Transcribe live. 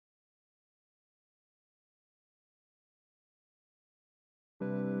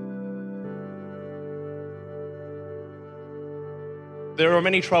There are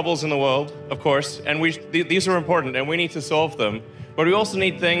many troubles in the world, of course, and these are important, and we need to solve them. But we also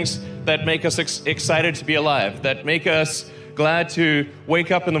need things that make us excited to be alive, that make us glad to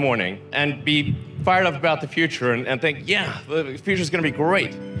wake up in the morning and be fired up about the future and think, yeah, the future is going to be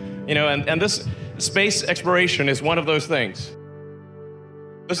great. You know, and this space exploration is one of those things.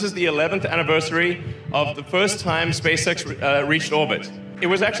 This is the 11th anniversary of the first time SpaceX reached orbit. It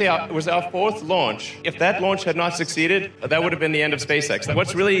was actually our fourth launch. If that launch had not succeeded, that would have been the end of SpaceX.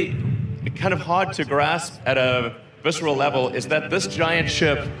 What's really kind of hard to grasp at a visceral level is that this giant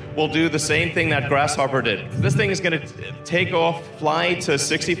ship will do the same thing that Grasshopper did. This thing is going to take off, fly to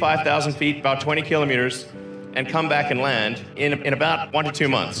 65,000 feet, about 20 kilometers, and come back and land in about 1 to 2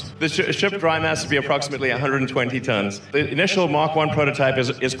 months. The ship dry mass will be approximately 120 tons. The initial Mark 1 prototype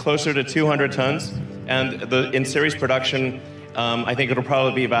is closer to 200 tons, and in series production, I think it'll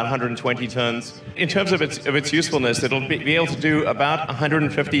probably be about 120 tons. In terms of its usefulness, it'll be able to do about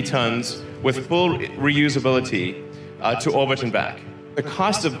 150 tons with full reusability to orbit and back. The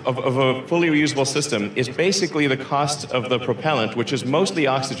cost of a fully reusable system is basically the cost of the propellant, which is mostly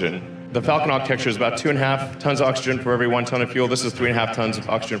oxygen. The Falcon architecture is about 2.5 tons of oxygen for every 1 ton of fuel. This is 3.5 tons of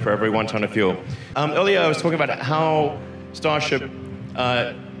oxygen for every 1 ton of fuel. Earlier I was talking about how Starship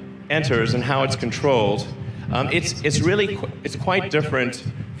enters and how it's controlled. It's quite different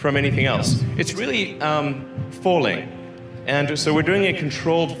from anything else. It's really falling, and so we're doing a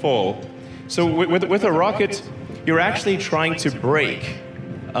controlled fall. So with a rocket, you're actually trying to brake,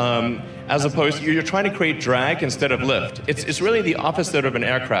 as opposed to you're trying to create drag instead of lift. It's really the opposite of an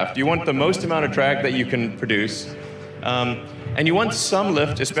aircraft. You want the most amount of drag that you can produce, and you want some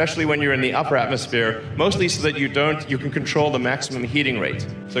lift, especially when you're in the upper atmosphere, mostly so that you can control the maximum heating rate.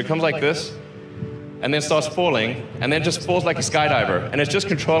 So it comes like this, and then starts falling, and then just falls like a skydiver, and it's just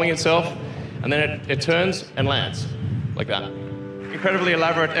controlling itself, and then it turns and lands, like that. Incredibly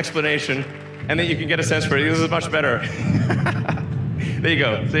elaborate explanation, and then you can get a sense for it. This is much better. There you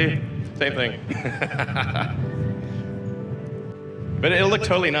go, see? Same thing. But it'll look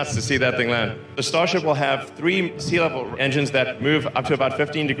totally nuts to see that thing land. The Starship will have 3 sea-level engines that move up to about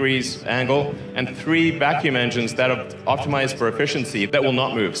 15 degrees angle, and 3 vacuum engines that are optimized for efficiency that will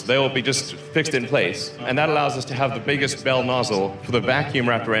not move. So they will be just fixed in place. And that allows us to have the biggest bell nozzle for the vacuum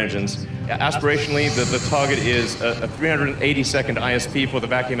Raptor engines. Aspirationally, the target is a 380-second ISP for the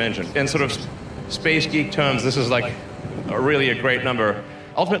vacuum engine. In sort of space geek terms, this is like really a great number.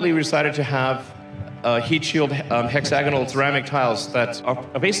 Ultimately, we decided to have heat shield hexagonal ceramic tiles that are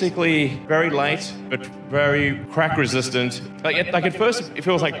basically very light but very crack resistant. Like at first it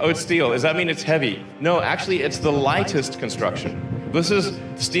feels like, oh, it's steel. Does that mean it's heavy? No, actually it's the lightest construction.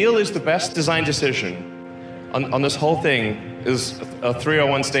 Steel is the best design decision on this whole thing is a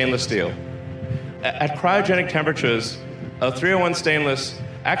 301 stainless steel. At cryogenic temperatures, a 301 stainless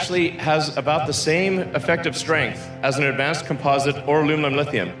actually has about the same effective strength as an advanced composite or aluminum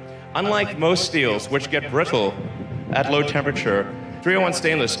lithium. Unlike most steels, which get brittle at low temperature, 301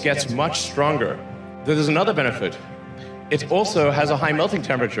 stainless gets much stronger. There's another benefit. It also has a high melting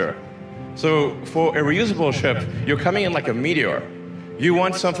temperature. So for a reusable ship, you're coming in like a meteor. You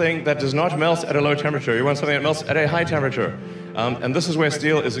want something that does not melt at a low temperature. You want something that melts at a high temperature. And this is where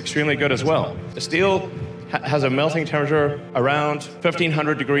steel is extremely good as well. Steel has a melting temperature around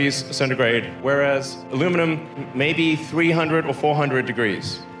 1,500 degrees centigrade, whereas aluminum maybe 300 or 400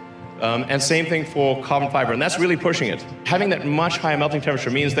 degrees. And same thing for carbon fiber, and that's really pushing it. Having that much higher melting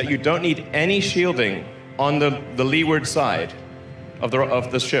temperature means that you don't need any shielding on the leeward side of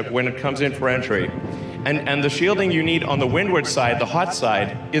the ship when it comes in for entry. And the shielding you need on the windward side, the hot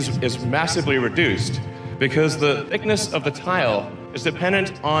side, is massively reduced because the thickness of the tile is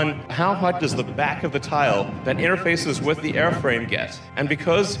dependent on how hot does the back of the tile that interfaces with the airframe get. And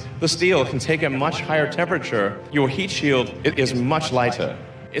because the steel can take a much higher temperature, your heat shield is much lighter.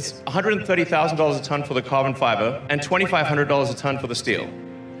 It's $130,000 a ton for the carbon fiber and $2,500 a ton for the steel.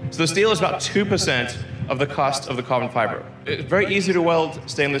 So the steel is about 2% of the cost of the carbon fiber. It's very easy to weld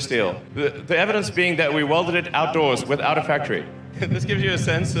stainless steel. The evidence being that we welded it outdoors without a factory. This gives you a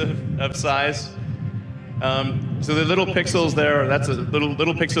sense of size. So the little pixels there,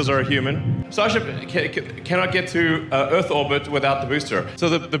 little pixels are a human. Starship cannot get to Earth orbit without the booster. So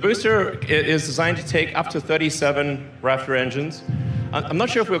the booster is designed to take up to 37 Raptor engines. I'm not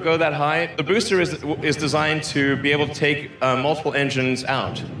sure if we'll go that high. The booster is designed to be able to take multiple engines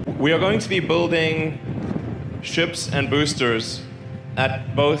out. We are going to be building ships and boosters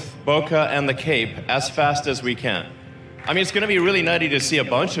at both Boca and the Cape as fast as we can. I mean, it's going to be really nutty to see a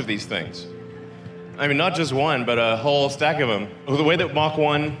bunch of these things. I mean, not just one, but a whole stack of them. The way that Mach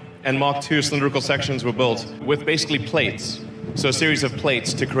 1 and Mach 2 cylindrical sections were built with basically plates. So a series of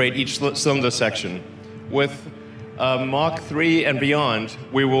plates to create each cylinder section. With Mark III and beyond,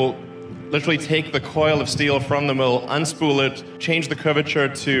 we will literally take the coil of steel from the mill, unspool it, change the curvature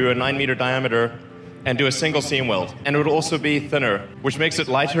to a 9-meter diameter, and do a single seam weld. And it would also be thinner, which makes it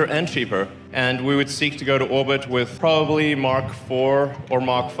lighter and cheaper. And we would seek to go to orbit with probably Mark IV or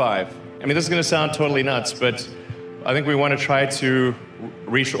Mark V. I mean, this is going to sound totally nuts, but I think we want to try to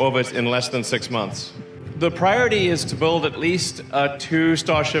reach orbit in less than 6 months. The priority is to build at least 2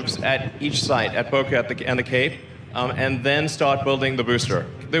 Starships at each site, at Boca and the Cape, and then start building the booster.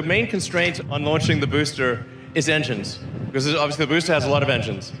 The main constraint on launching the booster is engines, because obviously the booster has a lot of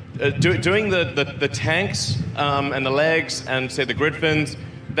engines. Doing the tanks and the legs and, say, the grid fins,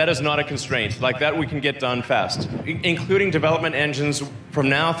 that is not a constraint. Like that we can get done fast. Including development engines, from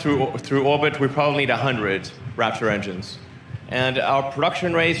now through orbit, we probably need 100 Raptor engines. And our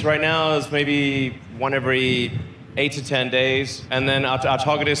production rates right now is maybe 1 every 8 to 10 days. And then our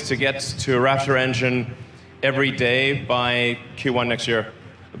target is to get to a Raptor engine every day by Q1 next year.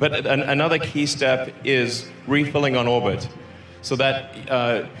 But another key step is refilling on orbit, so that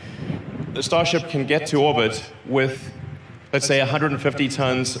the Starship can get to orbit with, let's say, 150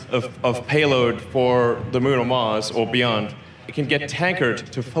 tons of payload for the Moon or Mars or beyond. It can get tankered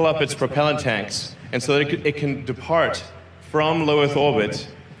to fill up its propellant tanks, and so that it can depart from low Earth orbit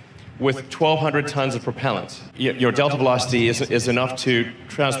with 1,200 tons of propellant. Your delta velocity is enough to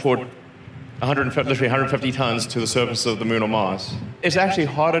transport literally 150 tons to the surface of the Moon or Mars. It's actually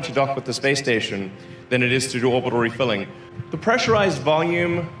harder to dock with the space station than it is to do orbital refilling. The pressurized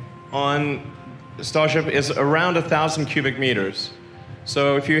volume on Starship is around 1,000 cubic meters.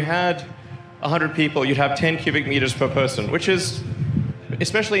 So if you had 100 people, you'd have 10 cubic meters per person, which is,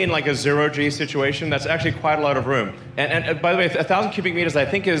 especially in like a zero-G situation, that's actually quite a lot of room. And by the way, 1,000 cubic meters, I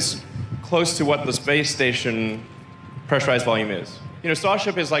think, is close to what the space station pressurized volume is. You know,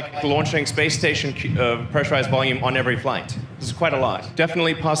 Starship is like launching space station pressurized volume on every flight. This is quite a lot.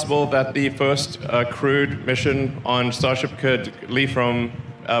 Definitely possible that the first crewed mission on Starship could leave from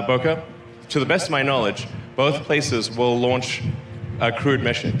Boca. To the best of my knowledge, both places will launch crewed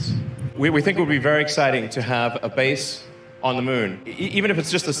missions. We think it would be very exciting to have a base on the moon, even if it's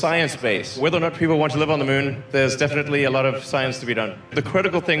just a science base. Whether or not people want to live on the moon, there's definitely a lot of science to be done. The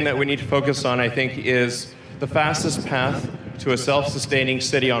critical thing that we need to focus on, I think, is the fastest path to a self-sustaining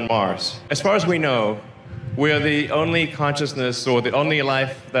city on Mars. As far as we know, we are the only consciousness or the only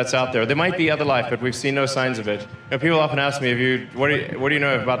life that's out there. There might be other life, but we've seen no signs of it. You know, people often ask me, what do you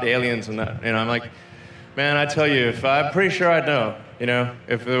know about the aliens and that? You know, I'm like, man, I tell you, I'm pretty sure I'd know, you know,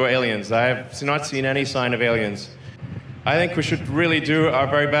 if there were aliens. I have not seen any sign of aliens. I think we should really do our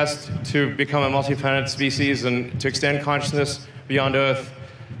very best to become a multi-planet species and to extend consciousness beyond Earth.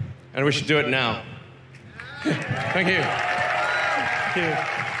 And we should do it now. Thank you. Thank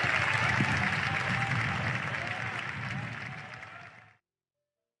you.